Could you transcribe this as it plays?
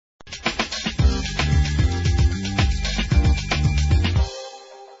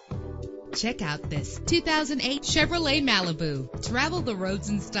Check out this 2008 Chevrolet Malibu. Travel the roads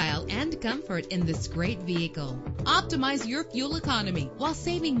in style and comfort in this great vehicle. Optimize your fuel economy while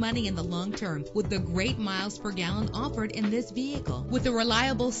saving money in the long term with the great miles per gallon offered in this vehicle. With a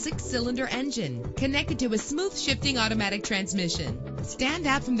reliable 6-cylinder engine connected to a smooth shifting automatic transmission. Stand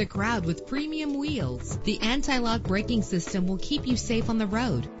out from the crowd with premium wheels. The anti-lock braking system will keep you safe on the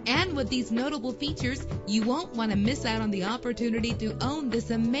road. And with these notable features, you won't want to miss out on the opportunity to own this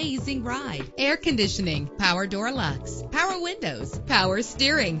amazing ride. Air conditioning, power door locks, power windows, power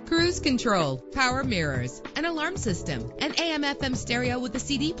steering, cruise control, power mirrors, an alarm system, an AM/FM stereo with a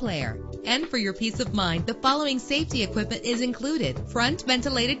CD player. And for your peace of mind, the following safety equipment is included: front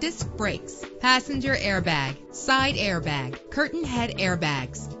ventilated disc brakes, passenger airbag, side airbag, curtain head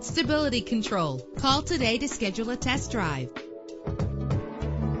airbags, stability control. Call today to schedule a test drive.